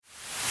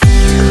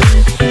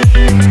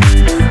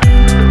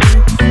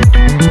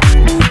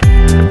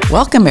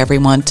Welcome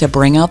everyone to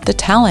Bring Out the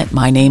Talent.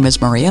 My name is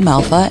Maria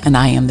Melfa and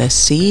I am the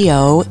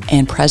CEO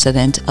and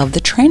President of the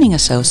Training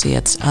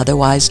Associates,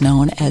 otherwise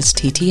known as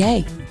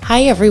TTA.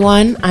 Hi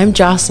everyone, I'm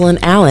Jocelyn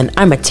Allen.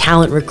 I'm a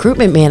talent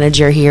recruitment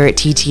manager here at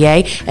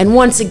TTA, and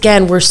once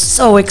again, we're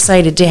so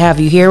excited to have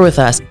you here with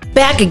us.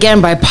 Back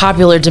again by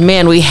popular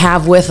demand, we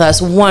have with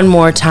us one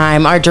more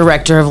time our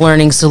Director of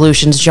Learning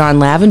Solutions, John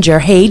Lavenger.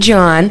 Hey,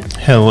 John.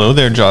 Hello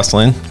there,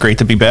 Jocelyn. Great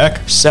to be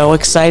back. So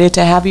excited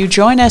to have you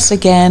join us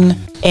again.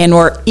 And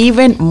we're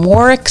even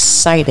more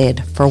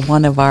excited for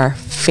one of our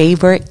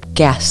favorite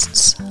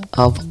guests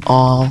of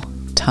all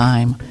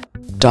time,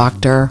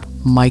 Dr.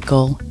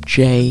 Michael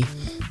J.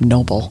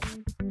 Noble.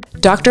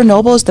 Dr.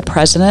 Noble is the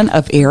president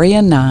of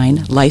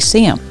Area9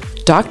 Lyceum.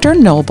 Dr.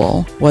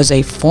 Noble was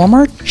a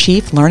former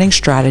chief learning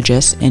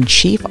strategist and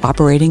chief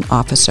operating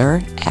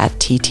officer at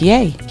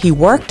TTA. He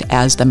worked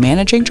as the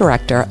managing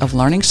director of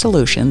learning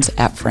solutions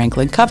at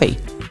Franklin Covey.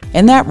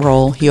 In that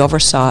role, he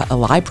oversaw a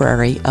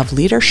library of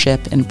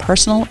leadership and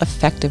personal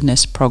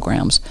effectiveness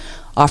programs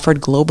offered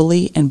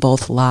globally in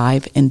both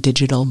live and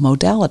digital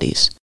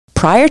modalities.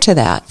 Prior to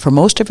that, for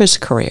most of his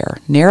career,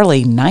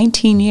 nearly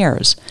 19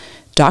 years,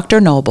 Dr.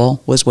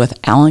 Noble was with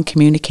Allen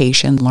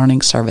Communication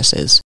Learning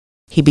Services.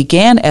 He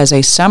began as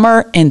a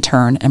summer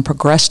intern and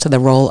progressed to the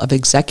role of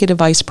Executive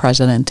Vice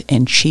President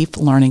and Chief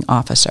Learning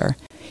Officer.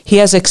 He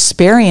has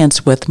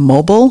experience with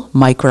mobile,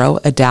 micro,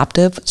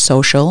 adaptive,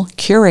 social,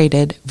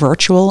 curated,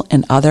 virtual,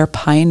 and other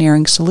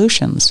pioneering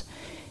solutions.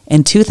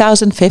 In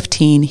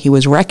 2015, he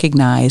was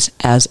recognized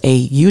as a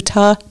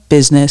Utah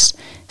Business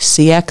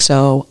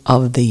CXO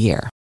of the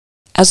Year.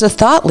 As a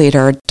thought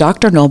leader,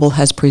 Dr. Noble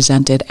has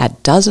presented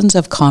at dozens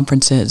of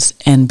conferences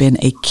and been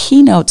a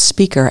keynote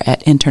speaker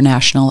at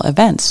international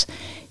events.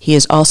 He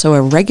is also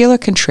a regular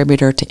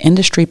contributor to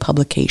industry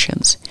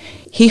publications.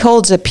 He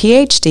holds a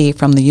PhD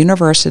from the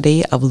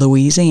University of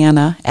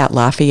Louisiana at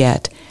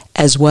Lafayette,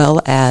 as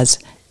well as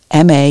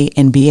MA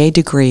and BA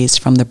degrees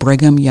from the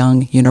Brigham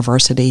Young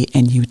University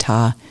in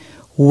Utah.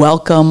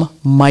 Welcome,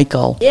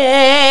 Michael.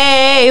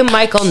 Yay,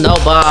 Michael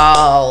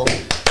Noble.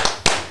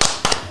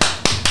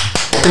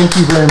 Thank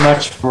you very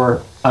much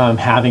for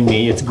having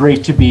me. It's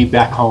great to be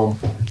back home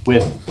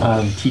with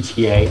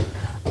TTA.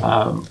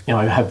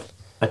 I have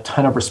a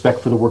ton of respect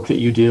for the work that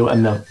you do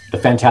and the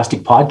fantastic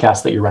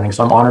podcast that you're running,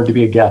 so I'm honored to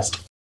be a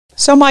guest.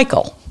 So,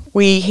 Michael,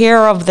 we hear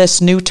of this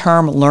new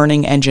term,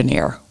 learning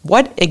engineer.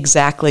 What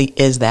exactly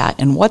is that,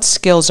 and what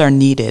skills are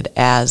needed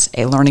as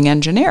a learning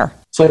engineer?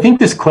 So I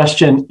think this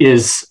question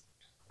is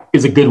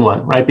a good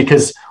one, right?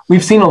 Because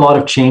we've seen a lot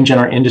of change in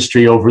our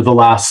industry over the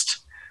last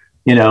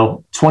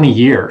 20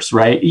 years,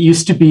 right? It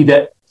used to be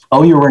that,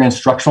 you were an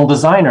instructional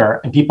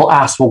designer, and people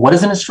asked, well, what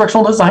does an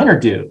instructional designer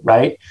do,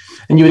 right?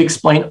 And you would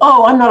explain,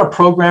 I'm not a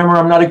programmer,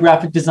 I'm not a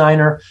graphic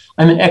designer,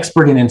 I'm an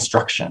expert in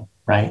instruction,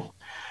 right?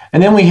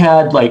 And then we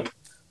had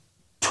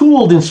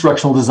tooled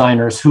instructional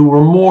designers who were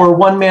more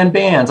one-man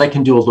bands. I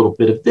can do a little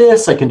bit of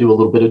this, I can do a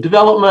little bit of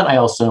development, I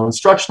also know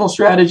instructional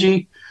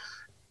strategy.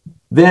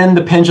 Then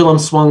the pendulum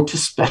swung to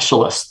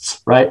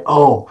specialists, right?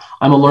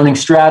 I'm a learning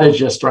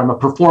strategist, or I'm a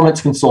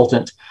performance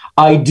consultant.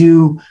 I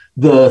do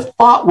the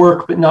thought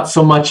work, but not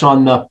so much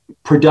on the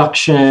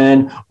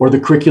production or the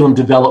curriculum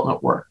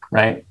development work,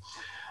 right?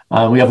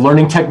 We have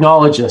learning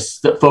technologists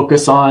that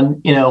focus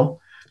on,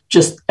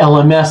 just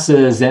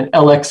LMSs and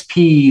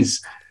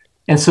LXPs.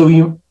 And so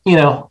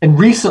and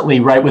recently,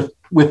 right,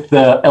 with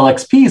the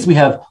LXPs, we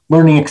have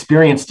learning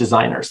experience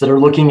designers that are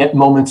looking at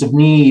moments of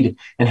need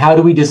and how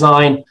do we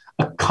design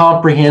a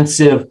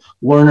comprehensive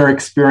learner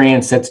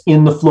experience that's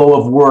in the flow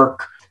of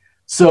work.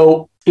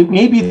 So it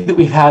may be that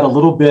we've had a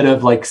little bit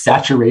of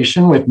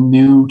saturation with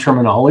new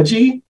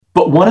terminology,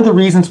 but one of the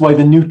reasons why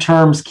the new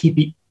terms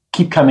keep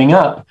coming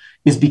up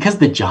is because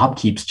the job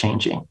keeps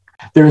changing.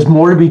 There is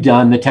more to be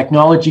done. The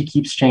technology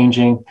keeps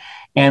changing.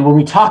 And when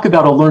we talk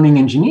about a learning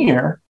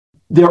engineer,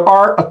 there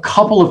are a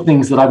couple of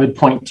things that I would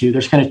point to.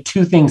 There's kind of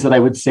two things that I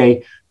would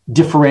say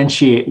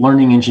differentiate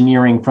learning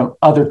engineering from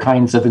other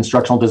kinds of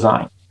instructional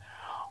design.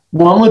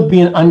 One would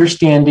be an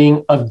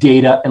understanding of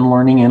data and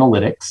learning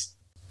analytics.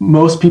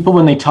 Most people,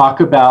 when they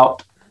talk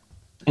about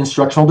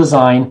instructional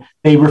design,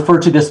 they refer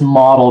to this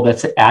model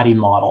that's an ADDIE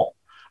model,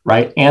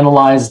 right?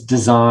 Analyze,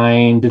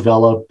 design,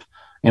 develop,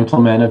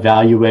 implement,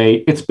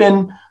 evaluate. It's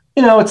been,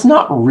 it's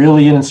not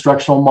really an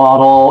instructional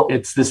model.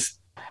 It's this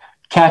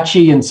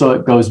catchy, and so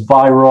it goes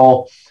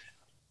viral.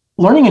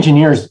 Learning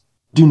engineers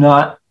do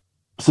not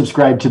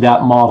subscribe to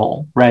that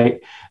model, right?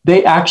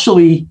 They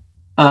actually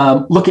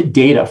look at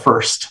data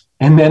first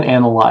and then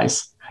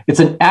analyze. It's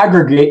an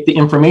aggregate the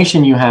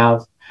information you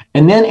have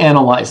and then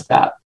analyze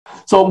that.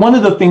 So one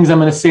of the things I'm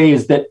going to say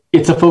is that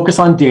it's a focus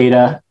on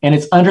data, and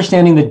it's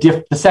understanding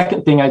the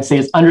second thing I'd say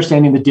is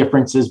understanding the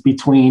differences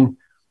between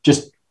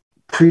just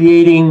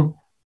creating,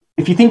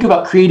 if you think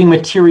about creating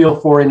material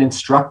for an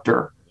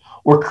instructor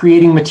or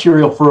creating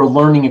material for a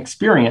learning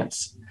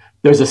experience,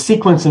 there's a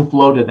sequence and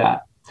flow to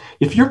that.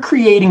 If you're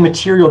creating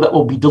material that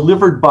will be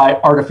delivered by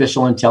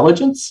artificial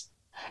intelligence,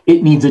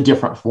 it needs a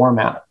different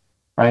format,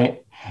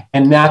 right?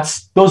 And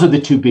those are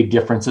the two big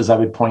differences I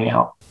would point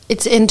out.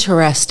 It's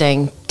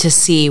interesting to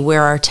see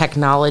where our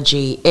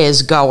technology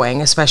is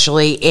going,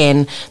 especially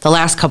in the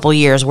last couple of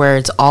years where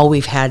it's all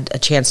we've had a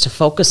chance to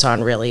focus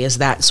on really is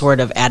that sort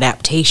of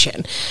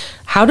adaptation.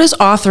 How does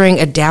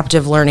authoring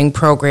adaptive learning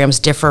programs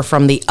differ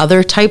from the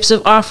other types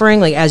of offering,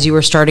 like as you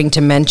were starting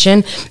to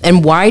mention,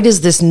 and why does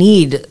this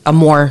need a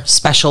more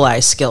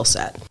specialized skill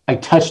set? I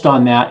touched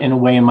on that in a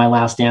way in my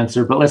last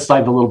answer, but let's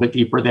dive a little bit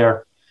deeper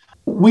there.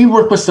 We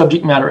work with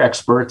subject matter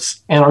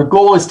experts, and our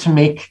goal is to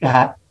make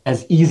that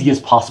as easy as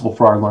possible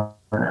for our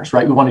learners,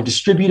 right? We want to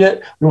distribute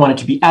it. We want it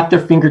to be at their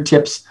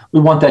fingertips. We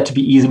want that to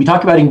be easy. We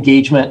talk about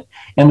engagement,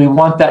 and we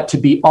want that to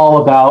be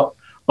all about,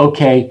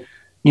 okay,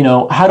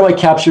 how do I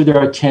capture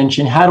their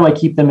attention? How do I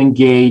keep them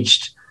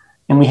engaged?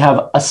 And we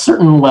have a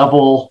certain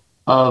level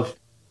of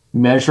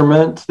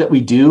measurement that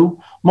we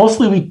do.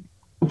 Mostly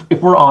if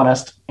we're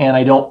honest, and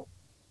I don't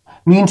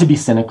mean to be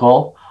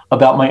cynical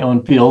about my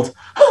own field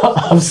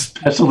of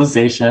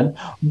specialization,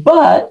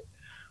 but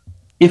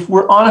if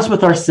we're honest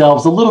with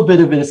ourselves, a little bit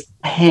of it is,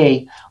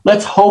 hey,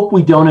 let's hope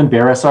we don't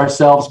embarrass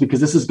ourselves because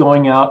this is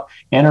going out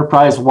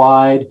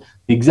enterprise-wide.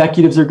 The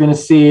executives are going to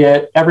see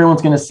it.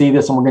 Everyone's going to see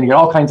this, and we're going to get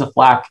all kinds of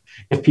flack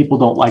if people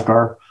don't like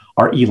our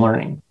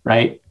e-learning,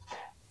 right?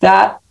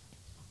 That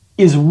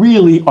is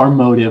really our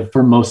motive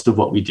for most of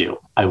what we do.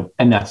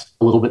 And that's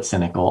a little bit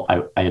cynical,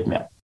 I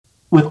admit.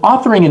 With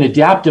authoring and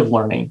adaptive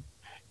learning,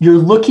 you're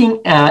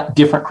looking at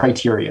different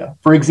criteria.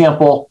 For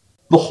example,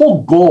 the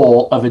whole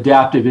goal of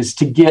adaptive is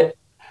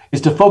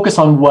to focus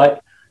on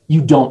what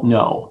you don't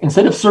know.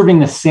 Instead of serving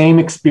the same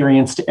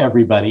experience to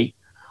everybody,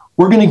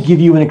 we're going to give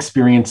you an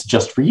experience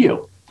just for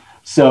you.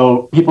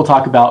 So people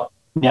talk about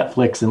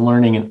Netflix and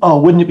learning and,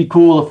 wouldn't it be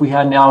cool if we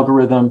had an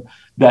algorithm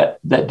that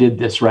did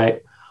this,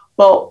 right?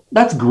 Well,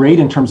 that's great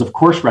in terms of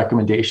course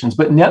recommendations,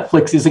 but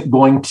Netflix isn't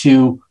going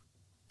to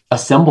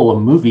assemble a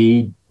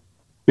movie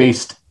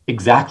based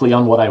exactly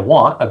on what I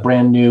want, a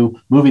brand new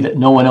movie that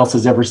no one else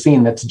has ever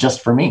seen that's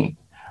just for me,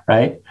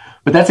 right?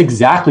 But that's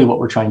exactly what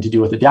we're trying to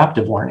do with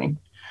adaptive learning.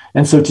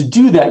 And so to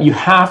do that, you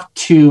have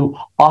to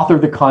author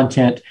the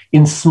content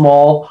in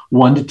small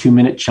 1 to 2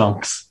 minute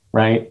chunks,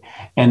 right?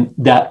 And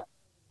that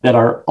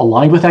are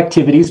aligned with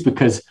activities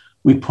because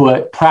we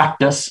put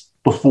practice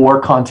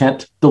before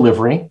content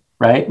delivery,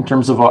 right? In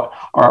terms of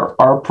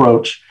our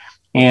approach.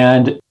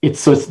 And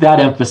it's that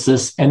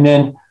emphasis. And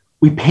then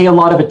we pay a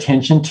lot of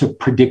attention to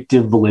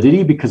predictive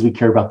validity because we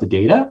care about the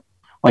data.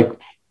 Like,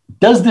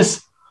 does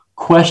this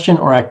question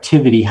or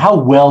activity, how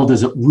well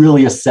does it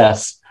really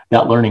assess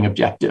that learning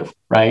objective,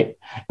 right?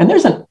 And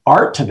there's an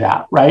art to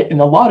that, right? And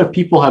a lot of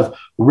people have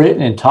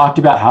written and talked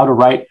about how to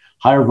write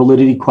higher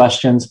validity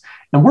questions.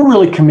 And we're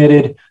really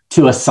committed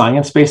to a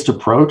science-based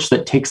approach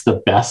that takes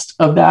the best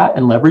of that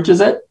and leverages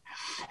it.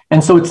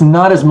 And so it's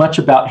not as much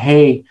about,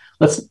 hey,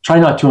 let's try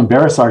not to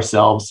embarrass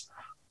ourselves,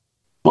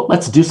 but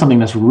let's do something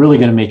that's really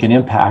going to make an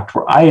impact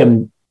where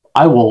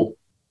I will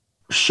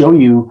show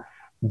you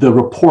the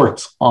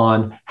reports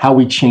on how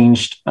we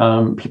changed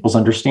people's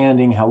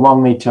understanding, how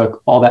long they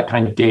took, all that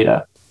kind of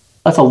data.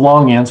 That's a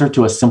long answer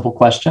to a simple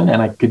question,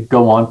 and I could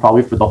go on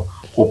probably for the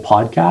whole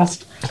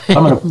podcast. But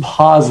I'm going to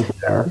pause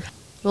there.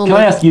 Can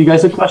I ask you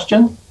guys a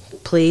question?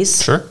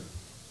 Please. Sure.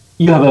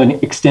 You have an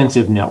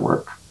extensive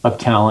network of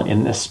talent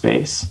in this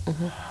space.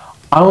 Mm-hmm.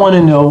 I want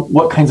to know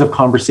what kinds of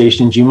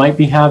conversations you might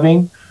be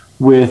having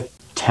with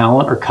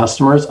talent or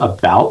customers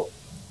about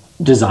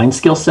design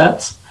skill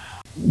sets.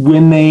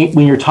 When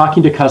you're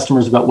talking to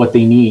customers about what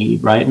they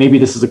need, right? Maybe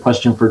this is a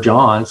question for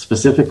John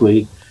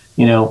specifically,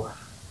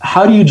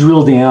 how do you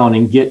drill down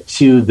and get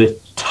to the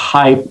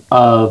type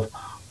of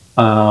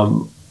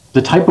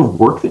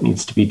work that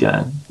needs to be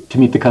done to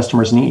meet the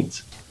customer's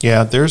needs?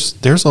 Yeah, there's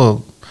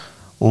a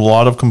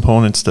lot of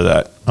components to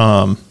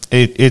that.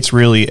 It's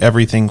really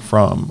everything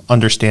from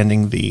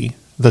understanding the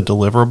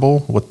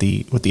deliverable, what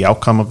the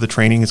outcome of the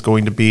training is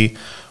going to be,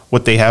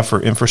 what they have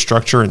for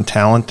infrastructure and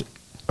talent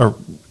or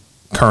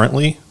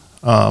currently,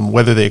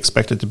 whether they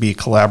expect it to be a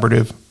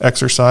collaborative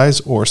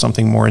exercise or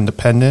something more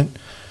independent,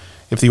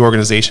 if the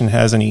organization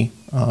has any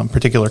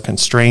particular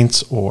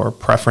constraints or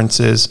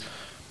preferences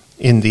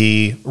in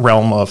the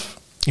realm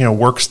of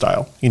work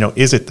style.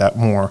 Is it that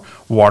more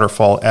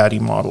waterfall ADDIE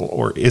model,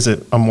 or is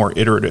it a more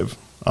iterative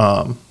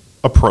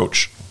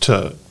approach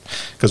to?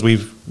 Because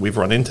we've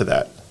run into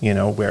that,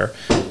 where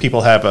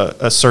people have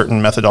a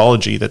certain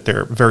methodology that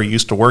they're very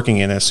used to working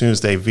in. As soon as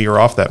they veer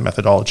off that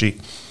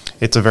methodology,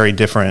 it's a very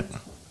different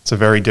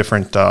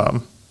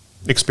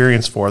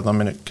experience for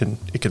them, and it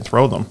can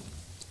throw them.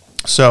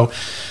 So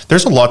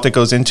there's a lot that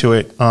goes into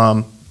it.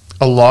 A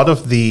lot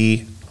of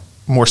the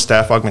more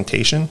staff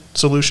augmentation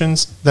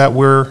solutions that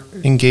we're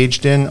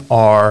engaged in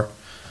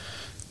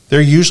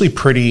they're usually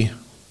pretty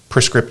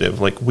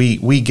prescriptive. Like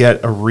we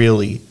get a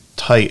really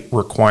tight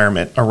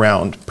requirement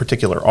around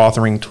particular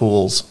authoring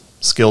tools,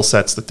 skill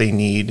sets that they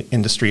need,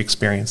 industry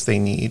experience they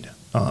need,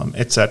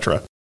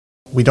 etc.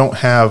 We don't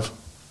have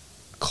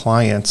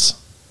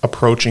clients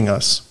approaching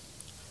us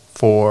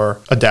for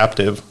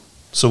adaptive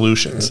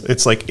solutions.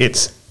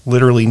 It's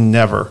literally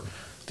never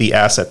the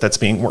asset that's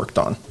being worked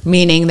on.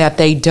 Meaning that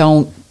they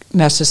don't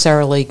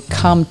necessarily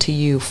come to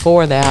you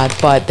for that,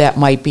 but that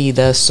might be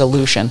the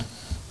solution.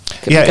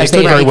 Yeah, Because it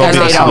could very well be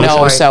the they don't know,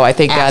 solution. so I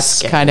think that's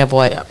Asking. kind of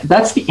what.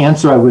 That's the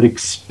answer I would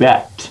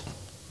expect,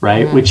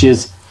 right? Which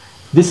is,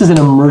 this is an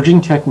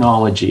emerging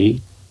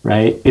technology,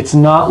 right? It's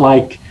not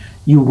like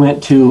you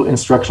went to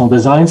instructional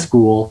design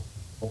school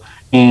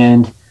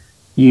and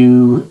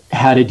you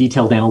had a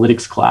detailed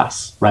analytics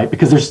class, right?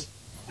 Because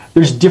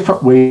there's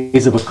different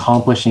ways of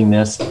accomplishing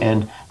this,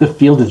 and the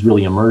field is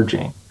really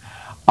emerging.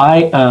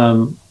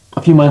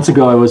 A few months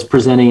ago, I was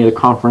presenting at a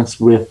conference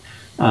with,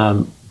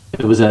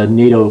 it was a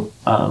NATO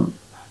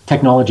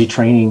technology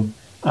training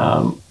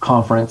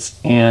conference,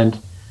 and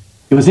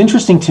it was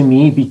interesting to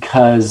me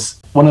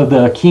because one of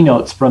the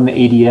keynotes from the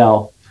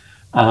ADL,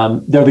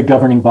 they're the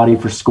governing body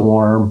for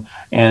SCORM,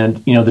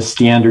 and the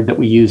standard that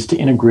we use to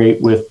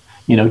integrate with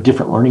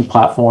different learning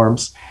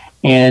platforms.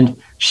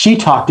 And she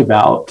talked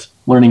about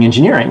learning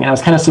engineering, and I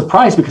was kind of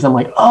surprised because I'm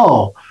like,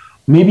 oh,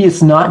 maybe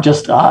it's not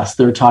just us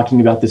that are talking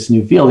about this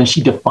new field. And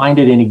she defined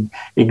it in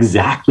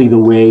exactly the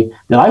way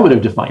that I would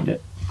have defined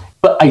it.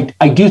 But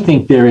I do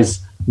think there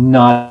is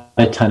not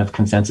a ton of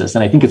consensus,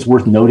 and I think it's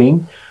worth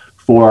noting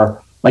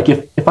for, like,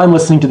 if I'm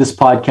listening to this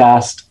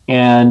podcast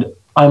and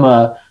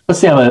let's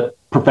say I'm a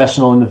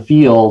professional in the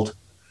field,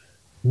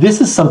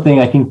 this is something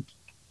I think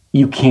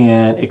you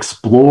can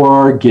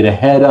explore, get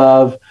ahead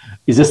of.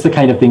 Is this the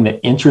kind of thing that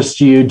interests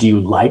you? Do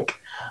you like,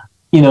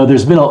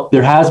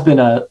 there has been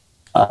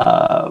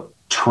a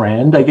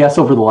trend, I guess,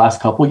 over the last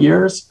couple of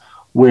years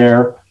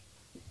where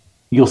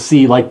you'll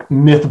see like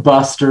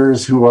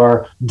Mythbusters who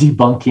are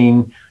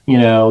debunking,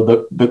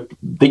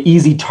 the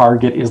easy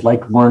target is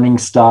like learning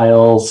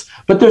styles,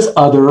 but there's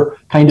other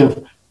kind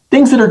of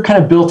things that are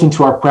kind of built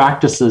into our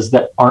practices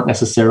that aren't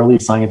necessarily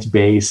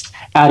science-based.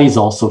 Addie's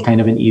also kind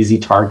of an easy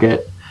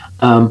target.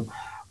 But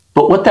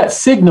what that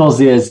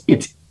signals is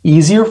it's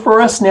easier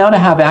for us now to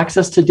have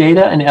access to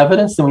data and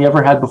evidence than we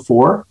ever had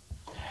before.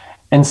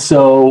 And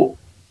so,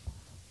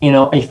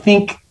 I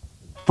think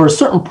for a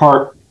certain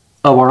part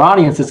of our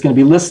audience that's going to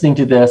be listening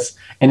to this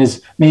and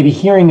is maybe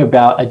hearing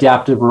about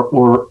adaptive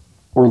or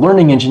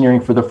learning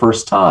engineering for the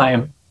first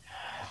time,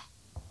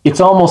 it's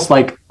almost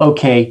like,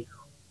 okay,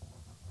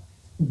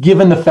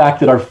 given the fact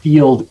that our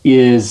field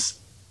is,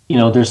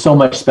 there's so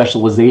much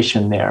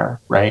specialization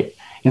there, right?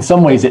 In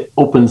some ways, it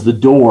opens the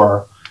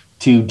door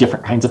to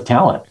different kinds of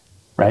talent,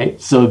 right?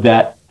 So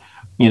that,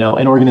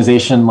 an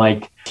organization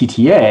like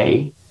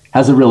TTA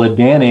has a real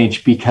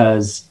advantage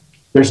because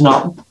there's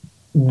not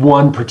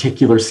one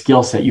particular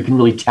skill set. You can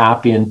really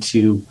tap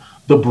into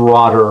the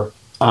broader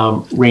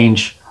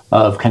range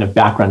of kind of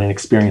background and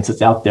experience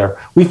that's out there.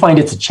 We find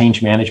it's a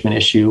change management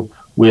issue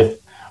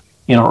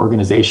in our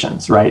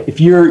organizations, right? If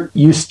you're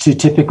used to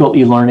typical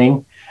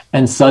e-learning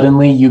and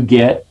suddenly you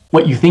get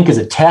what you think is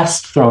a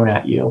test thrown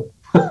at you,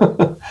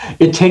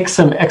 it takes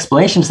some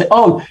explanation to say,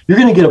 oh, you're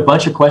going to get a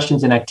bunch of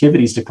questions and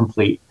activities to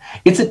complete.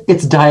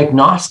 It's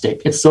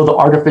diagnostic. It's so the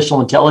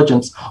artificial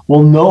intelligence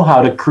will know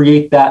how to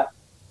create that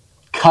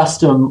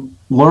custom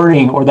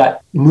learning or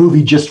that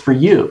movie just for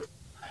you.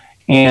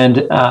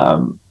 And,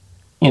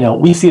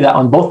 we see that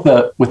on both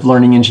with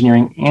learning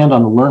engineering and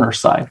on the learner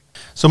side.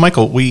 So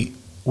Michael, we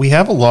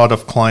have a lot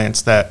of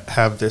clients that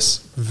have this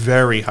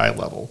very high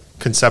level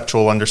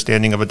conceptual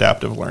understanding of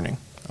adaptive learning,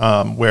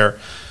 where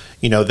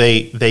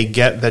they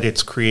get that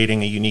it's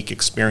creating a unique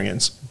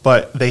experience,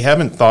 but they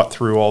haven't thought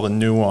through all the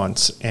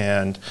nuance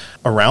and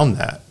around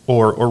that,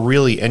 or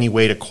really any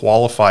way to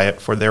qualify it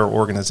for their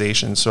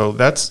organization. So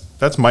that's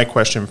my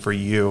question for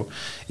you: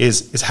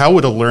 is how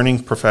would a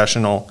learning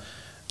professional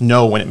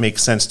know when it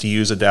makes sense to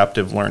use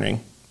adaptive learning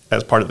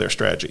as part of their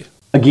strategy?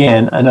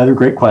 Again, another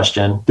great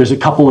question. There's a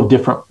couple of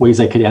different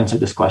ways I could answer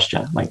this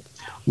question. Like,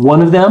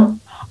 one of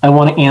them, I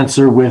want to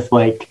answer with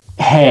like,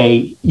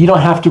 hey, you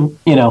don't have to,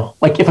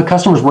 like if a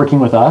customer's working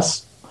with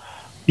us,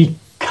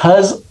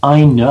 because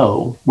I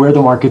know where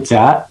the market's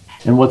at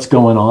and what's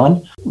going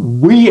on,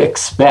 we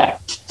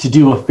expect to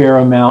do a fair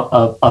amount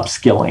of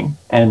upskilling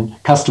and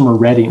customer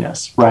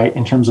readiness, right?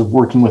 In terms of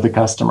working with a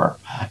customer.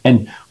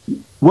 And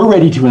we're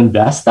ready to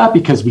invest that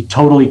because we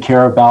totally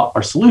care about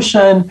our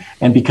solution,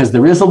 and because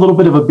there is a little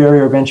bit of a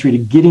barrier of entry to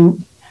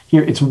getting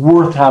here. It's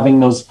worth having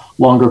those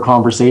longer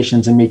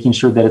conversations and making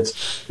sure that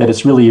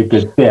it's really a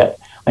good fit.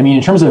 I mean,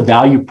 in terms of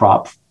value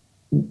prop,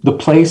 the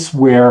place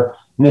where,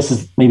 and this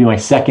is maybe my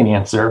second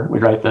answer,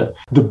 right?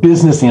 The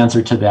business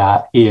answer to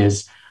that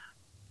is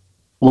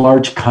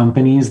large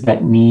companies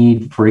that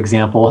need, for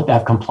example,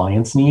 have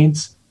compliance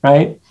needs,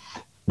 right?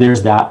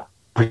 There's that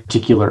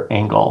particular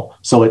angle.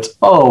 So it's,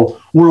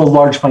 we're a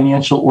large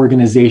financial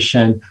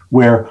organization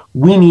where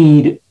we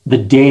need the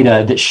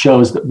data that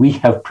shows that we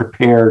have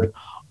prepared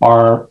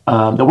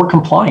that we're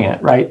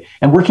compliant, right?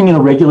 And working in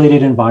a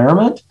regulated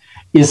environment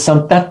is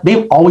something that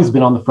they've always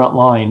been on the front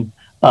line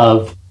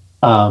of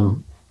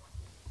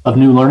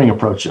new learning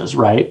approaches,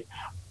 right?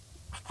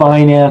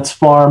 Finance,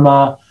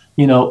 pharma,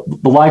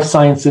 the life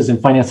sciences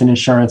and finance and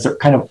insurance are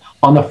kind of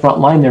on the front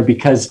line there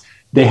because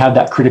they have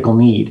that critical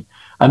need.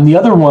 And the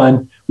other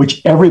one,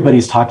 which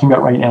everybody's talking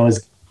about right now,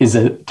 is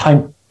a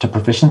time to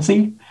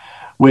proficiency,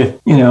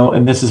 with,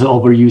 and this is an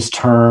overused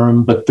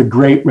term, but the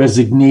great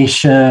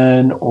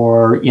resignation,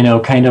 or,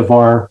 kind of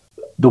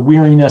the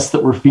weariness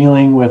that we're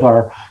feeling with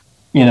our,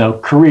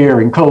 career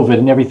and COVID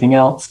and everything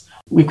else.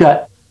 We've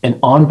got an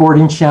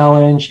onboarding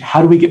challenge.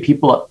 How do we get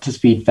people up to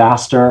speed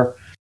faster?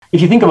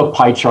 If you think of a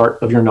pie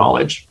chart of your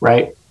knowledge,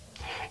 right?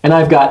 And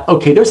I've got,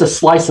 okay, there's a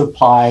slice of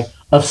pie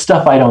of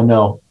stuff I don't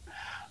know.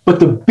 But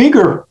the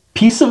bigger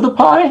piece of the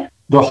pie,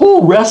 the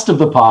whole rest of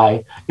the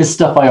pie, is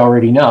stuff I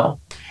already know.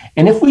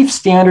 And if we've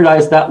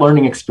standardized that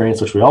learning experience,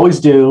 which we always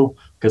do,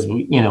 because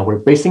we're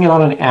basing it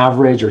on an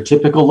average or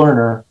typical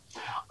learner,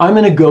 I'm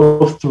going to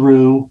go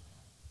through,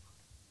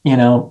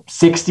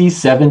 60,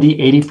 70,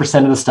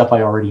 80% of the stuff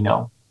I already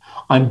know.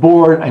 I'm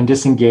bored, I'm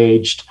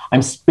disengaged,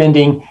 I'm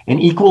spending an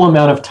equal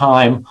amount of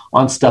time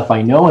on stuff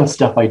I know and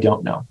stuff I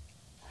don't know.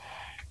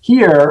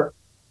 Here,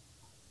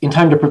 in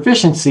time to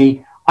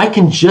proficiency, I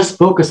can just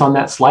focus on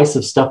that slice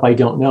of stuff I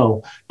don't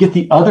know, get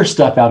the other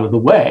stuff out of the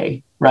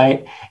way,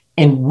 right?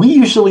 And we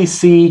usually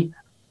see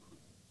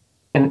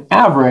an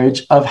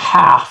average of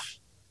half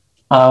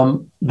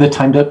the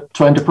time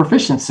to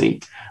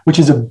proficiency, which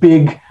is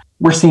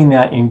we're seeing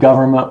that in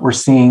government, we're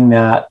seeing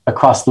that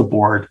across the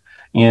board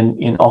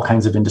in all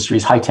kinds of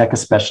industries, high tech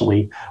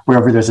especially,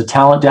 wherever there's a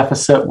talent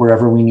deficit,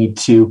 wherever we need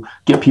to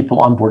get people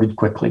onboarded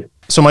quickly.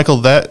 So Michael,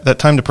 that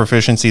time to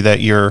proficiency that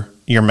you're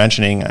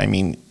mentioning, I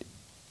mean,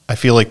 I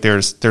feel like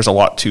there's a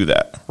lot to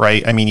that,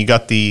 right? I mean, you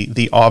got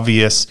the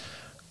obvious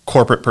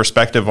corporate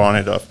perspective on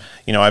it of,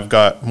 I've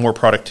got more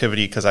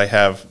productivity because I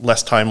have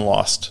less time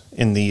lost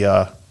in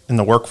the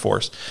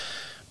workforce.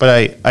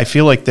 But I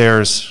feel like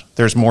there's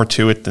more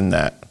to it than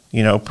that.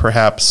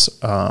 Perhaps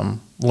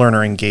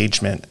learner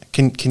engagement.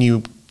 Can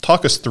you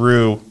talk us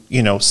through,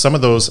 some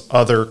of those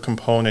other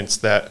components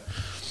that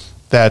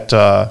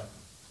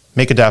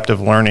make adaptive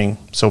learning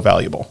so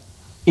valuable?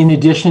 In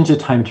addition to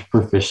time to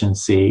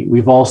proficiency,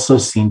 we've also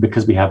seen,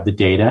 because we have the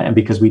data and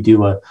because we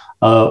do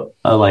a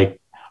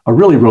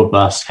really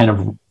robust kind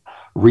of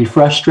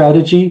refresh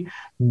strategy,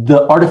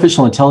 the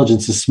artificial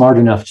intelligence is smart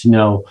enough to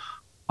know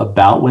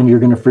about when you're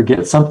going to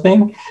forget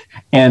something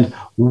and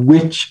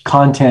which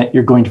content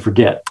you're going to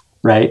forget,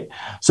 right?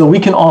 So we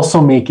can also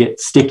make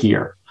it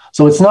stickier.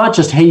 So it's not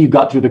just, hey, you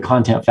got through the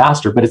content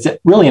faster, but it's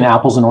really an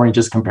apples and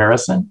oranges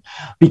comparison,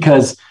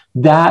 because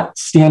that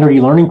standard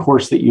e-learning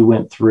course that you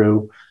went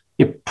through,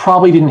 it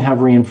probably didn't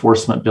have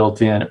reinforcement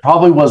built in. It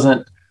probably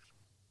wasn't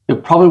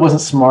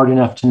smart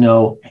enough to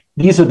know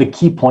these are the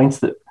key points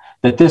that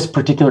this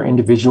particular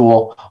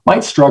individual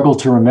might struggle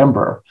to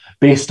remember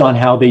based on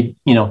how they,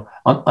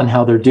 on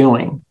how they're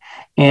doing.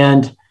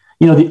 And,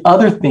 the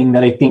other thing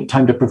that I think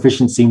time to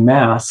proficiency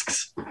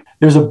masks,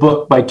 there's a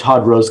book by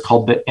Todd Rose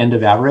called The End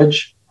of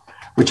Average,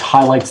 which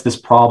highlights this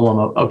problem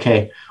of,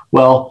 okay,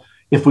 well,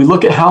 if we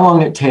look at how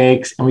long it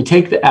takes and we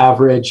take the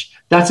average,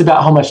 that's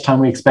about how much time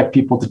we expect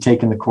people to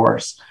take in the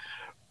course.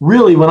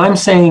 Really, when I'm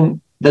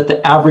saying that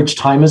the average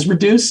time is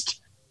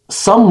reduced,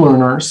 some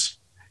learners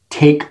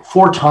take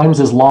 4 times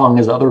as long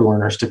as other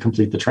learners to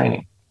complete the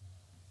training.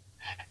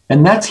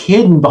 And that's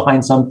hidden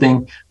behind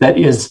something that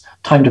is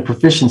time to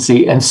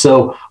proficiency. And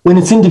so when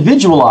it's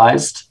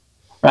individualized,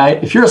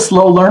 right, if you're a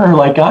slow learner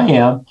like I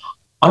am,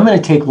 I'm going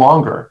to take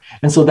longer.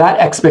 And so that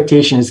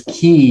expectation is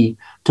key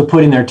to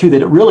put in there too,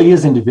 that it really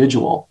is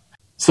individual.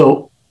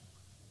 So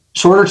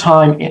shorter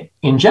time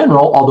in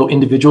general, although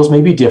individuals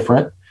may be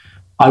different,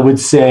 I would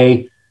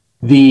say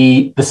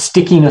the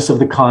stickiness of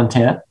the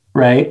content,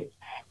 right?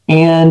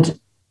 And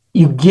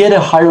you get a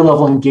higher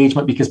level of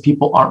engagement because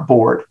people aren't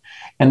bored.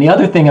 And the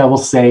other thing I will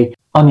say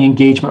on the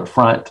engagement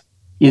front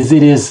is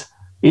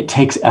it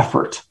takes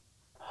effort.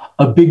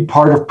 A big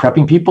part of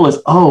prepping people is,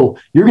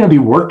 you're going to be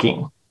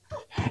working.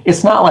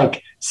 It's not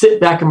like sit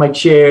back in my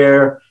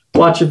chair,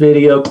 watch a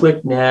video,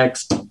 click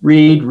next,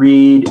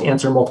 read,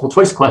 answer a multiple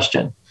choice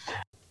question.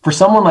 For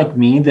someone like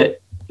me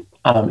that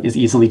is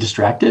easily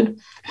distracted,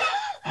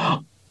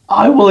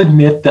 I will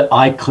admit that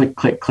I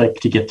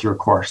click to get through a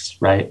course,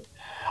 right?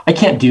 I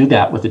can't do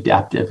that with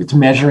adaptive. It's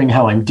measuring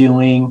how I'm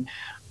doing.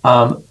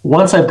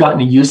 Once I've gotten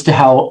used to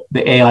how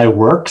the AI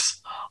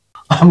works,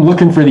 I'm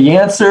looking for the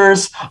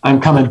answers. I'm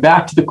coming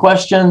back to the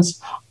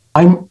questions.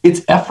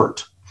 It's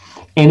effort.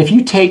 And if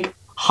you take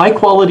high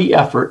quality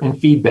effort and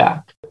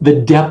feedback, the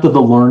depth of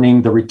the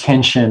learning, the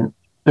retention,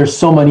 there's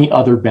so many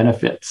other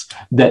benefits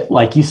that,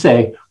 like you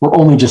say, we're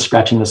only just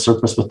scratching the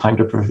surface with time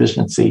to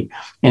proficiency.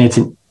 And it's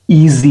an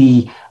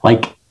easy,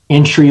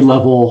 entry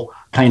level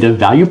kind of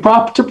value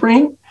prop to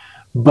bring.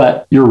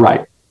 But you're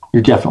right.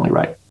 You're definitely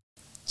right.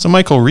 So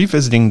Michael,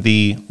 revisiting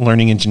the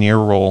learning engineer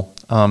role,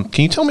 can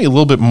you tell me a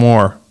little bit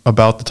more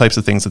about the types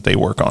of things that they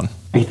work on?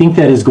 I think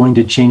that is going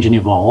to change and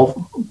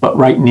evolve. But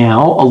right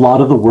now, a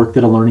lot of the work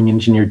that a learning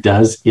engineer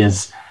does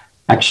is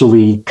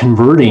actually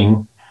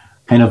converting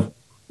kind of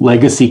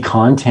legacy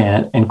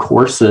content and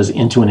courses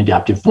into an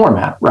adaptive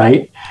format,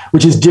 right?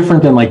 Which is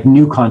different than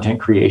new content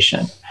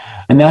creation.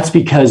 And that's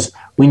because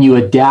when you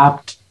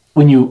adopt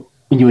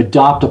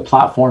a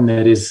platform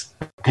that is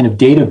kind of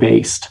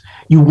data-based,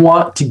 you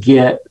want to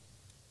get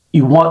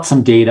you want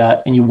some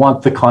data and you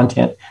want the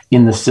content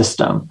in the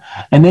system.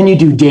 And then you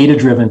do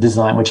data-driven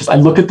design, which is I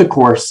look at the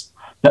course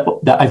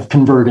that I've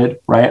converted,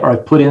 right? Or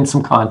I've put in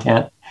some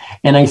content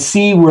and I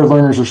see where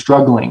learners are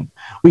struggling.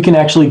 We can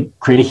actually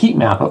create a heat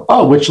map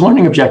of, which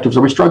learning objectives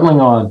are we struggling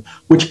on?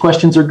 Which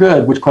questions are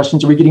good? Which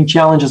questions are we getting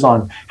challenges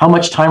on? How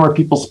much time are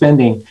people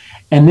spending?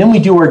 And then we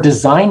do our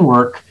design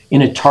work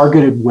in a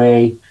targeted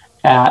way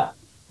at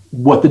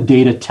what the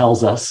data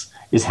tells us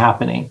is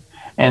happening.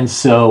 And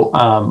so,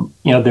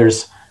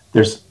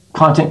 there's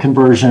content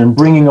conversion,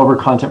 bringing over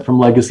content from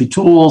legacy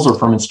tools or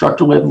from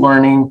instructor-led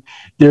learning.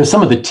 There's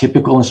some of the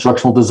typical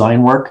instructional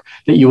design work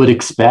that you would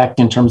expect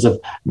in terms of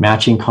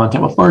matching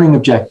content with learning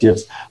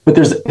objectives, but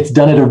it's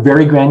done at a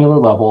very granular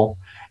level.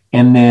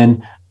 And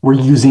then we're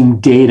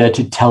using data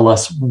to tell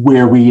us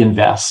where we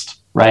invest,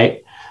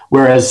 right?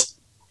 Whereas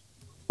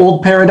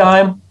old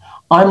paradigm,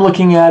 I'm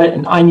looking at it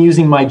and I'm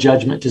using my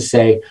judgment to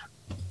say,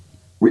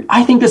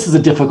 I think this is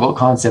a difficult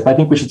concept. I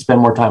think we should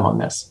spend more time on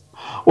this.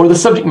 Or the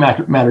subject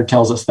matter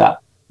tells us that,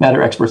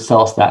 matter experts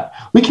tell us that.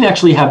 We can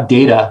actually have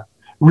data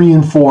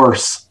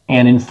reinforce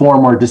and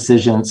inform our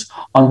decisions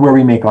on where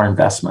we make our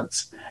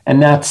investments.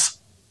 And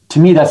to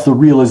me, that's the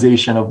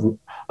realization of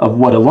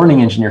what a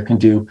learning engineer can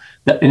do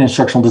that an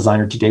instructional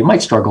designer today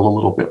might struggle a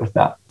little bit with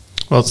that.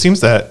 Well, it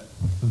seems that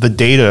the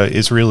data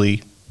is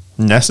really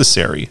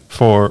necessary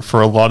for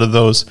a lot of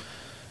those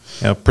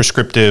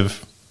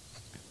prescriptive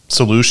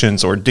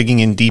solutions or digging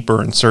in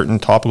deeper in certain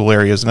topical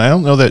areas. And I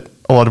don't know that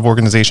a lot of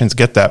organizations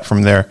get that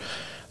from their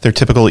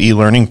typical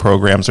e-learning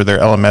programs or their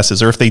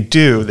LMSs, or if they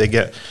do, they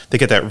get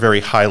that very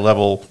high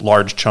level,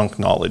 large chunk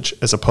knowledge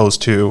as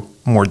opposed to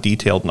more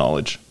detailed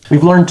knowledge.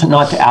 We've learned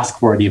not to ask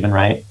for it even,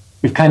 right?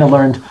 We've kind of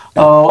learned,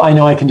 I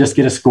know I can just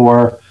get a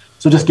score.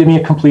 So just give me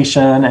a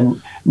completion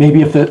and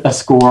maybe if a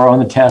score on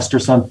the test or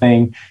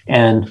something.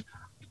 And,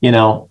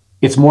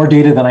 it's more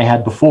data than I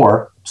had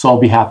before. So I'll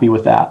be happy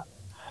with that.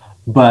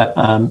 But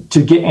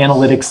to get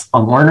analytics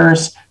on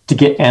learners, to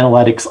get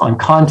analytics on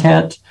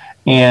content,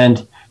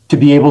 and to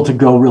be able to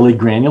go really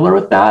granular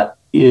with that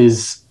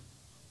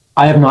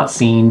I have not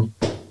seen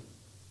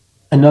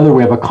another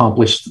way of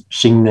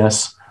accomplishing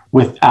this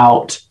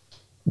without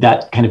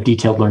that kind of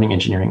detailed learning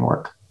engineering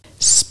work.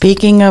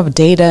 Speaking of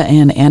data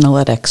and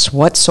analytics,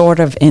 what sort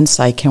of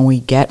insight can we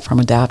get from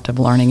adaptive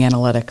learning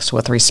analytics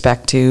with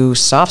respect to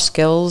soft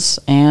skills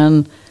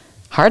and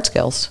hard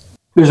skills?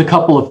 There's a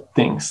couple of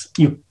things.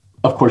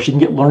 Of course, you can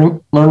get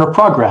learner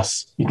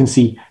progress. You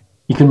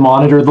can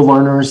monitor the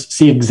learners,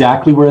 see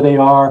exactly where they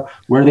are,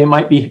 where they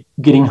might be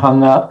getting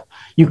hung up.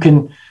 You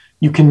can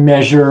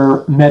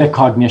measure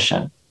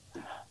metacognition.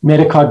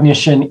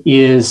 Metacognition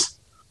is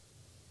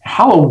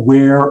how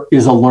aware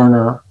is a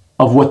learner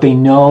of what they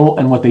know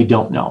and what they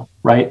don't know,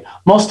 right?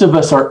 Most of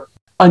us are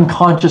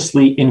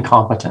unconsciously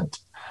incompetent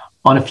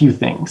on a few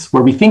things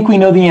where we think we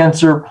know the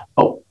answer,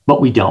 but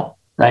we don't,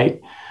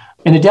 right?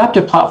 An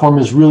adaptive platform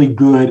is really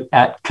good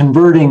at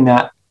converting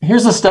that.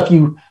 Here's the stuff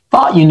you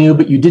thought you knew,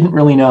 but you didn't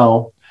really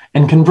know,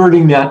 and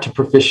converting that to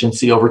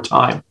proficiency over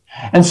time.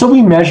 And so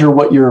we measure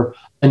what your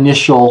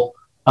initial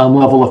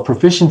level of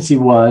proficiency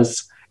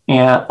was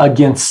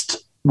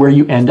against where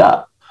you end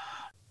up.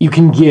 You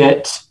can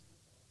get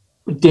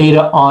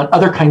data on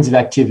other kinds of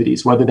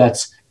activities, whether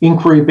that's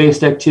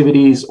inquiry-based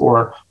activities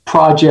or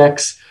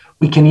projects.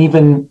 We can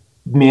even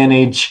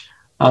manage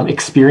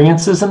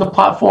experiences in the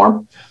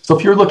platform. So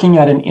if you're looking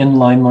at an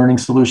inline learning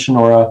solution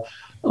or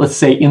let's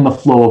say in the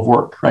flow of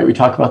work, right? We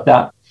talk about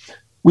that.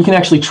 We can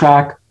actually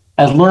track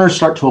as learners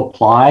start to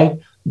apply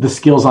the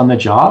skills on the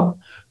job.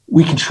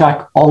 We can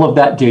track all of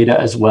that data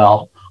as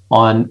well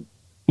on,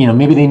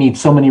 maybe they need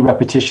so many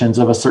repetitions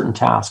of a certain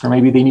task, or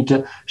maybe they need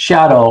to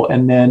shadow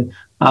and then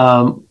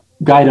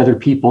guide other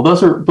people.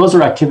 Those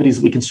are activities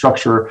that we can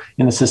structure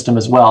in the system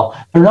as well.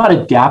 They're not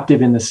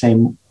adaptive in the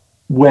same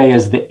way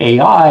as the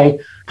AI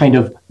kind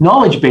of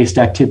knowledge-based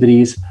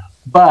activities,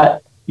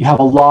 but you have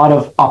a lot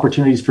of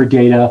opportunities for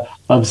data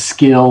of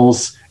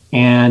skills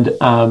and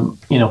kind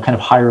of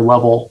higher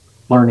level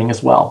learning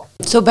as well.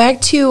 So back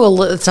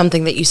to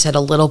something that you said a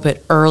little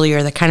bit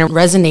earlier that kind of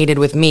resonated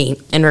with me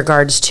in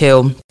regards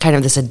to kind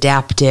of this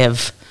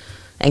adaptive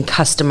and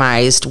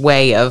customized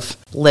way of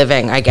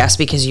living, I guess,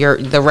 because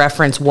the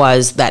reference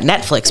was that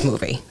Netflix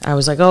movie. I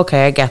was like,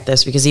 okay, I get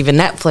this, because even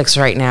Netflix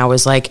right now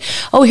is like,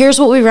 oh, here's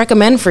what we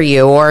recommend for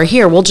you, or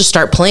here, we'll just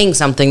start playing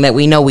something that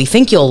we know we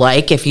think you'll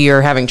like if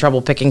you're having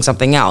trouble picking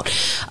something out.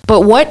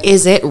 But what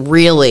is it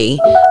really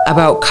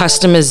about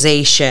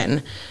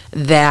customization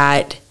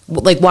that,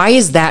 why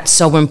is that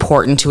so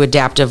important to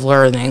adaptive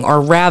learning, or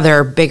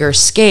rather, bigger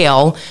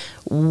scale?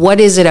 What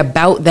is it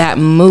about that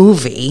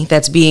movie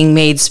that's being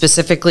made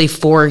specifically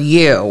for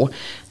you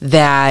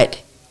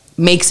that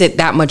makes it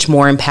that much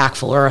more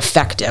impactful or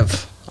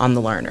effective on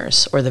the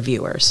learners or the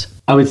viewers?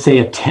 I would say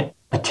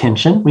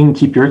attention. We can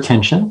keep your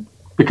attention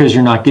because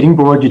you're not getting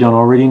bored. You don't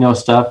already know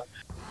stuff.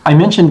 I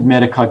mentioned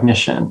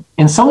metacognition.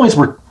 In some ways,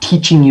 we're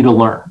teaching you to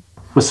learn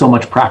with so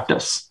much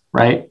practice,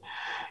 right?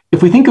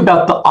 If we think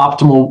about the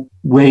optimal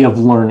way of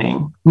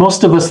learning,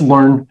 most of us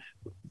learn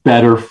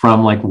better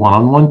from like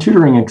one-on-one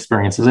tutoring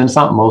experiences. And it's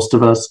not most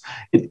of us,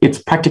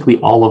 it's practically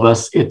all of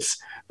us. It's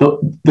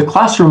the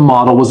classroom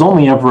model was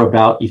only ever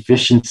about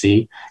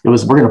efficiency. It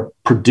was, we're going to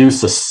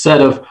produce a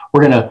set of,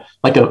 we're going to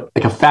like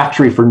a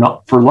factory for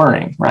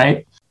learning,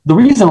 right? The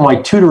reason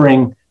why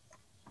tutoring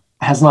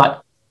it's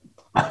not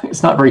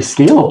very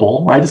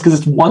scalable, right? Is because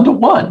it's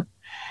one-to-one.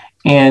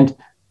 And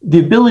the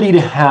ability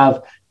to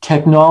have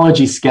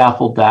technology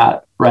scaffold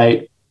that,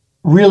 right,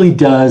 really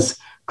does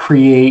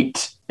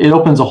create, it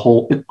opens a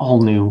whole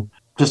new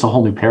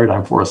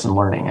paradigm for us in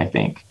learning, I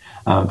think.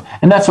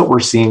 And that's what we're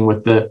seeing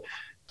with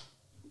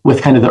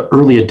kind of the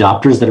early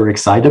adopters that are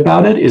excited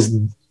about it,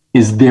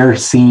 is they're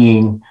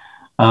seeing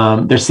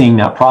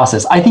that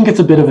process. I think it's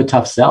a bit of a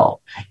tough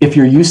sell. If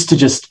you're used to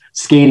just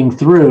skating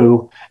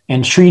through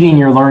and treating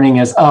your learning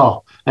as,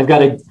 oh, I got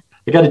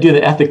to do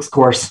the ethics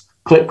course,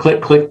 click,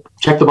 click, click,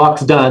 check the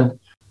box, done.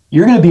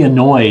 You're going to be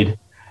annoyed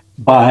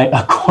by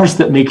a course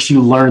that makes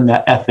you learn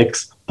that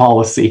ethics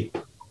policy.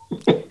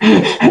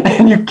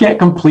 And you can't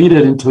complete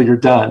it until you're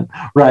done,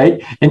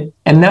 right?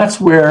 And that's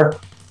where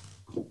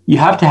you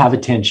have to have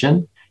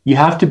attention. You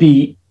have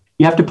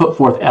to put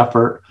forth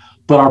effort.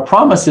 But our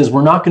promise is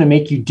we're not going to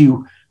make you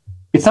do,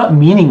 it's not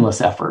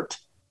meaningless effort.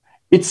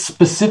 It's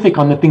specific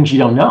on the things you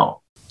don't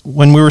know.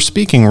 When we were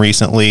speaking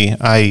recently,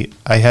 I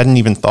hadn't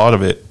even thought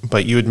of it,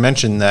 but you had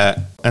mentioned that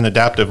an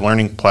adaptive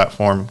learning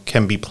platform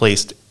can be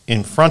placed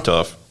in front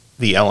of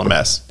the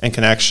LMS and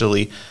can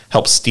actually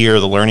help steer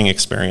the learning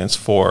experience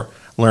for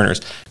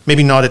learners.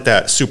 Maybe not at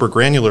that super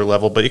granular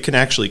level, but it can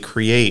actually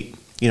create,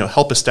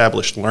 help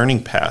establish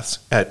learning paths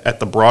at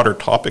the broader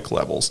topic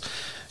levels.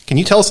 Can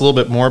you tell us a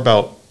little bit more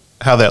about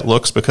how that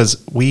looks?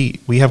 Because we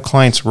have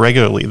clients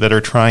regularly that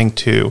are trying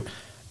to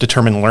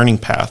determine learning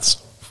paths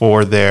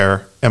for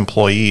their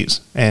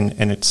employees, and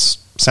it's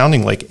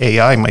sounding like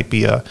AI might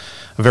be a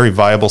very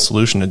viable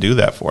solution to do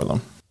that for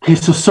them. Okay,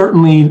 so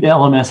certainly the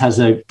LMS has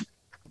a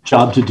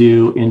job to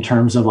do in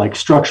terms of like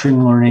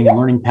structuring learning and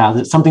learning paths.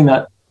 It's something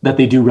that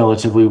they do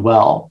relatively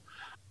well.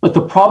 But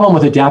the problem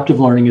with adaptive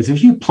learning is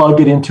if you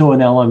plug it into an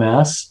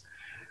LMS,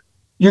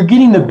 you're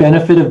getting the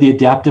benefit of the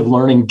adaptive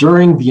learning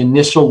during the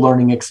initial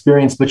learning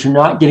experience, but you're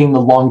not getting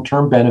the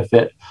long-term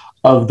benefit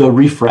of the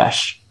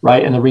refresh,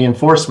 right, and the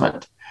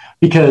reinforcement,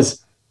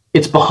 because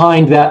it's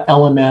behind that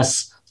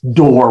LMS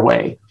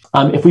doorway.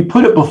 If we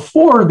put it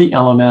before the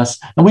LMS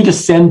and we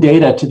just send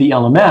data to the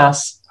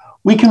LMS,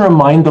 we can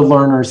remind the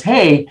learners,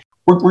 hey,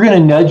 we're going to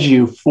nudge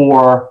you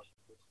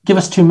give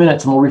us 2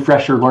 minutes and we'll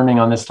refresh your learning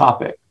on this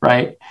topic,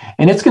 right?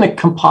 And it's going to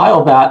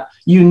compile that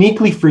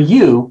uniquely for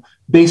you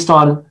based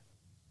on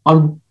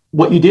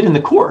what you did in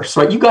the course,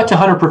 right? You got to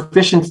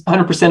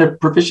 100% of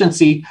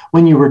proficiency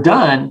when you were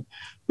done,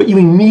 but you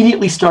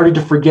immediately started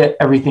to forget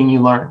everything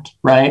you learned,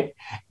 right?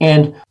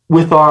 And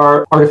with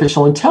our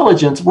artificial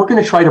intelligence, we're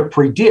going to try to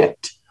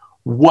predict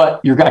what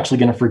you're actually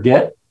going to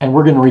forget, and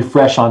we're going to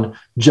refresh on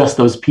just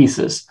those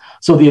pieces.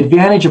 So the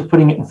advantage of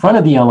putting it in front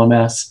of the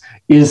LMS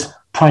is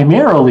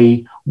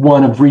primarily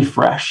one of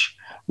refresh,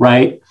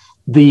 right?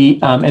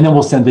 And then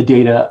we'll send the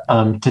data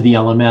to the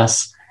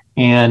LMS,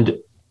 and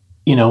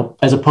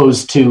as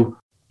opposed to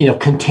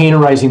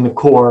containerizing the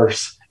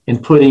course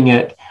and putting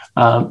it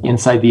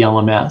inside the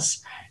LMS.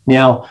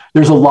 Now,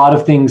 there's a lot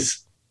of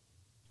things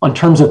on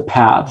terms of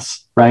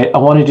paths, right? I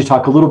wanted to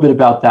talk a little bit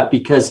about that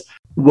because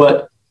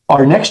what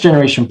our next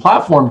generation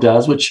platform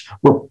does, which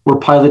we're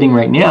piloting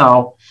right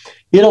now,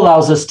 it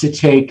allows us to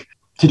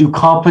do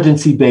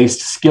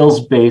competency-based,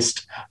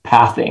 skills-based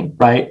pathing,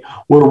 right?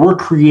 Where we're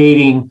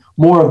creating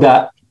more of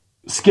that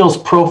skills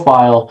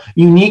profile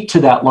unique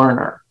to that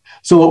learner.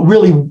 So it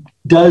really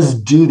does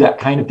do that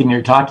kind of thing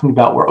you're talking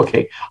about where,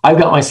 okay, I've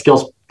got my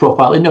skills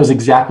profile. It knows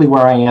exactly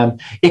where I am.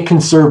 It can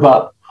serve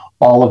up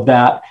all of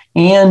that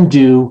and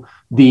do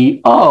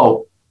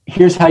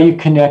here's how you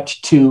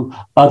connect to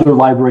other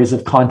libraries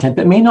of content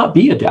that may not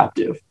be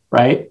adaptive,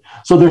 right?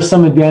 So there's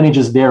some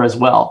advantages there as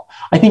well.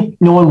 I think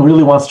no one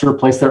really wants to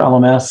replace their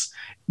LMS.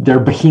 They're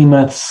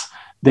behemoths.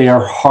 They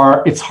are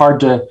hard. It's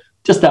hard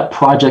that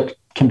project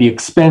can be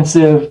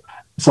expensive.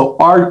 So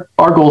our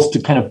goal is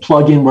to kind of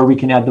plug in where we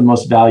can add the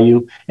most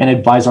value and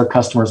advise our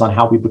customers on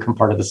how we become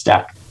part of the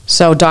stack.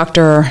 So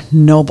Dr.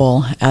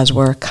 Noble, as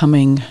we're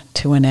coming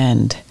to an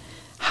end,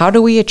 how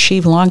do we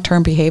achieve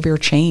long-term behavior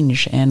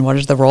change, and what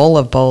is the role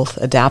of both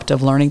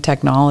adaptive learning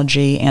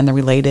technology and the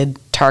related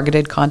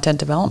targeted content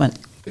development?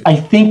 I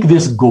think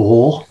this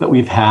goal that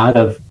we've had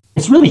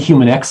it's really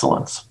human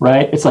excellence,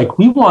 right? It's like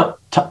we want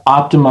to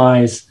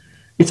optimize,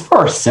 it's for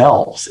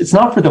ourselves. It's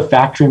not for the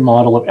factory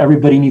model of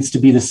everybody needs to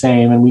be the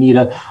same and we need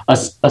a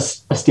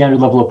standard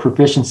level of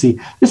proficiency.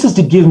 This is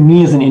to give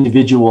me as an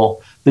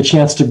individual the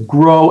chance to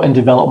grow and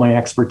develop my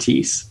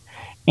expertise.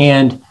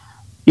 And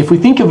if we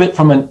think of it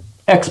from an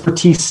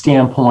expertise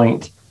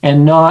standpoint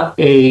and not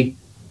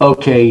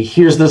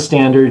here's the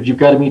standard, you've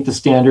got to meet the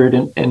standard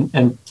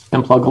and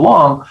plug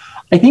along,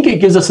 I think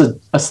it gives us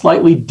a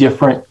slightly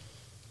different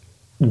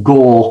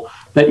goal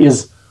that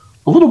is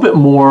a little bit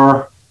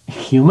more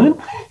human.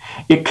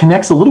 It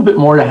connects a little bit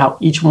more to how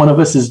each one of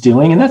us is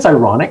doing. And that's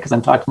ironic because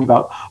I'm talking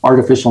about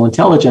artificial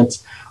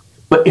intelligence.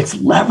 but it's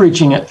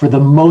leveraging it for the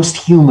most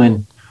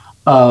human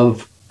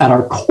of, at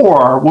our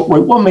core,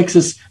 what makes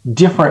us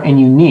different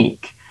and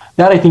unique.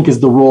 That, I think, is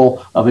the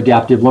role of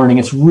adaptive learning.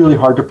 It's really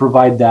hard to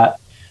provide that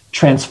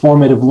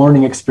transformative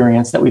learning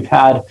experience that we've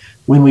had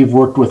when we've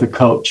worked with a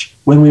coach,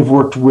 when we've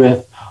worked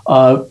with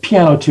a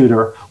piano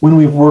tutor, when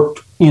we've worked,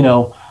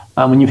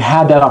 when you've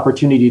had that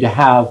opportunity to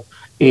have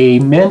a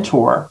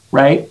mentor,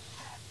 right?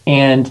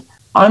 And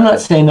I'm not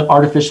saying that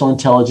artificial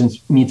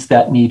intelligence meets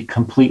that need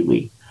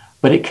completely,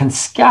 but it can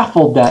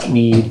scaffold that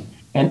need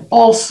and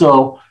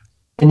also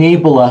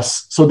enable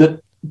us so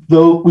that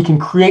though we can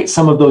create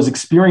some of those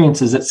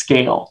experiences at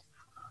scale.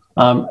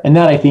 And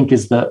that, I think,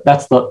 is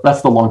that's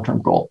the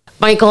long-term goal.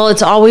 Michael,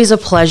 it's always a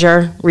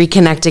pleasure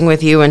reconnecting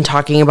with you and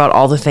talking about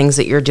all the things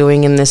that you're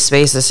doing in this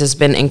space. This has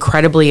been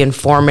incredibly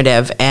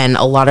informative and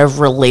a lot of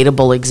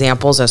relatable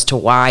examples as to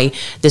why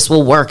this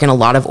will work in a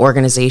lot of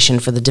organization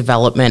for the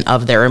development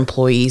of their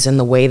employees and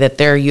the way that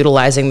they're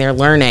utilizing their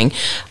learning.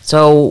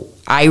 So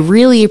I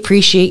really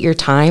appreciate your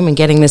time and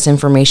getting this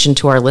information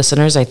to our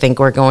listeners. I think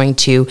we're going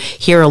to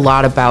hear a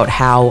lot about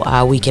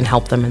how we can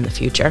help them in the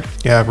future.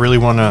 Yeah, I really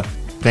want to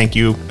thank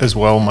you as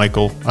well,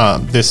 Michael.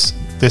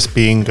 This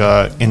being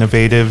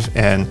innovative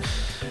and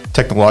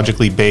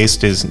technologically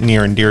based is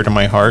near and dear to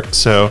my heart.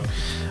 So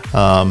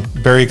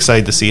very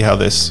excited to see how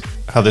this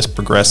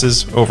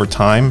progresses over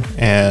time,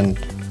 and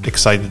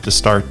excited to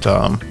start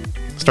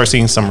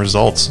seeing some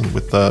results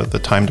with the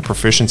time to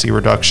proficiency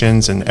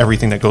reductions and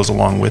everything that goes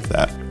along with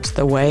that. It's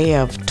the way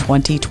of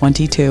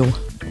 2022.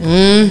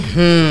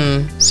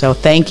 So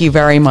thank you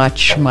very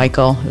much,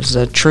 Michael. It was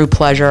a true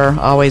pleasure.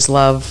 Always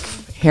love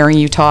hearing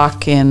you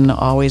talk and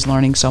always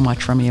learning so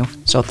much from you.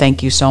 So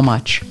thank you so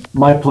much.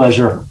 My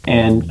pleasure.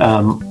 And,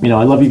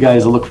 I love you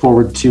guys. I look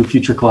forward to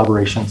future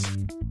collaborations.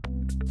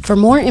 For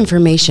more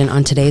information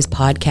on today's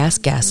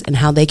podcast guests and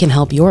how they can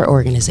help your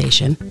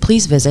organization,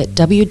 please visit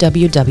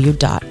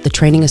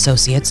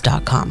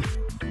www.thetrainingassociates.com.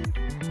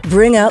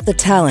 Bring Out the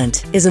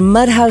Talent is a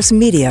Mudhouse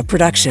Media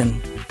production.